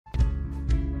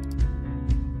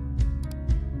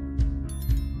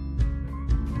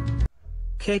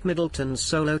Kate Middleton's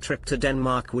solo trip to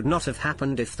Denmark would not have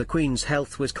happened if the Queen's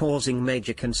health was causing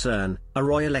major concern, a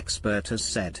royal expert has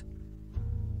said.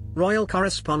 Royal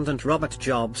correspondent Robert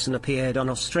Jobson appeared on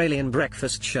Australian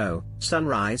breakfast show,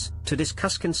 Sunrise, to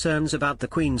discuss concerns about the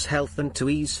Queen's health and to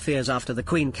ease fears after the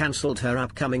Queen cancelled her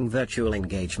upcoming virtual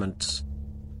engagements.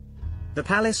 The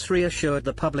palace reassured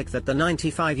the public that the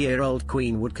 95-year-old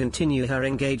Queen would continue her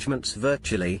engagements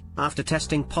virtually, after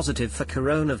testing positive for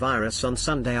coronavirus on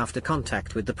Sunday after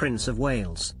contact with the Prince of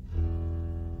Wales.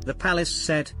 The palace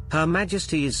said, "Her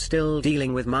Majesty is still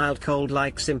dealing with mild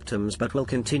cold-like symptoms but will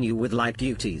continue with light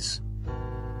duties.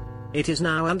 It is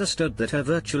now understood that her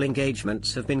virtual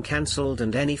engagements have been cancelled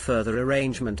and any further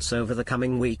arrangements over the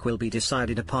coming week will be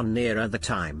decided upon nearer the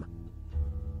time."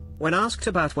 When asked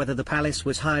about whether the palace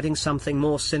was hiding something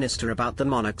more sinister about the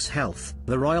monarch's health,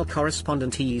 the royal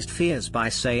correspondent eased fears by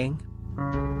saying,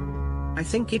 "I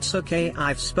think it's okay.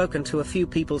 I've spoken to a few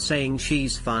people saying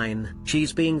she's fine,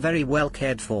 she's being very well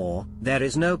cared for, there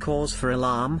is no cause for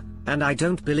alarm, and I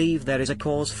don't believe there is a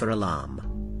cause for alarm.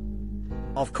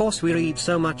 Of course we read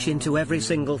so much into every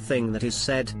single thing that is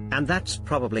said, and that's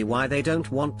probably why they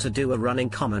don't want to do a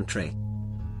running commentary.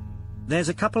 There's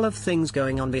a couple of things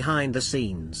going on behind the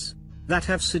scenes that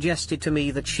have suggested to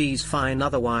me that she's fine,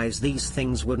 otherwise these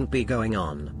things wouldn't be going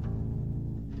on.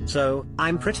 So,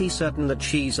 I'm pretty certain that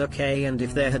she's okay, and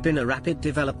if there had been a rapid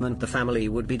development the family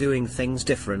would be doing things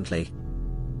differently."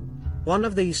 One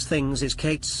of these things is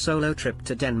Kate's solo trip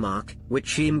to Denmark, which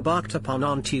she embarked upon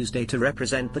on Tuesday to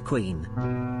represent the Queen.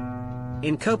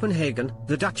 In Copenhagen,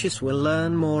 the Duchess will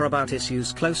learn more about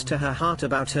issues close to her heart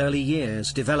about early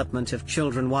years development of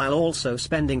children while also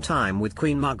spending time with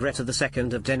Queen Margrethe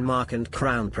II of Denmark and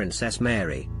Crown Princess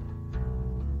Mary.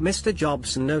 Mr.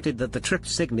 Jobson noted that the trip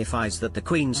signifies that the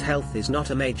Queen's health is not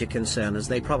a major concern, as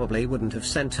they probably wouldn't have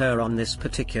sent her on this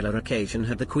particular occasion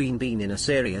had the Queen been in a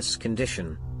serious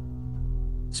condition.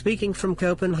 Speaking from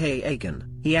Copenhagen,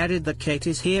 he added that Kate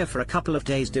is here for a couple of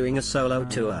days doing a solo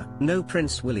tour, no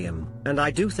Prince William, and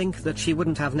I do think that she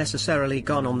wouldn't have necessarily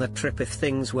gone on that trip if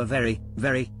things were very,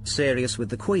 very serious with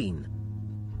the Queen.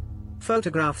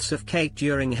 Photographs of Kate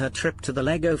during her trip to the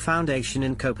Lego Foundation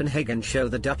in Copenhagen show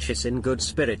the Duchess in good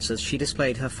spirits as she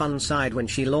displayed her fun side when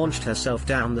she launched herself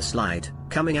down the slide,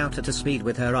 coming out at a speed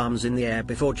with her arms in the air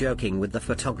before joking with the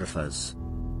photographers.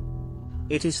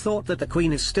 It is thought that the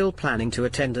Queen is still planning to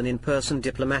attend an in-person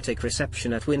diplomatic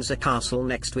reception at Windsor Castle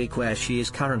next week, where she is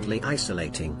currently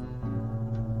isolating.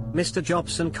 Mr.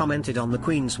 Jobson commented on the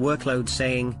Queen's workload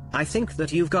saying, "I think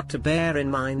that you've got to bear in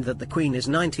mind that the Queen is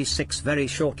 96 very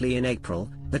shortly in April,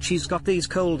 that she's got these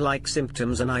cold-like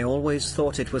symptoms, and I always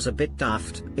thought it was a bit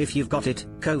daft. If you've got it,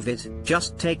 COVID,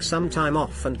 just take some time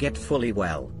off and get fully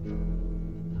well."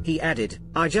 He added,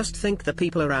 "I just think the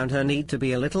people around her need to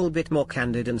be a little bit more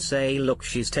candid and say, look,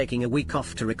 she's taking a week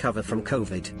off to recover from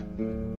COVID.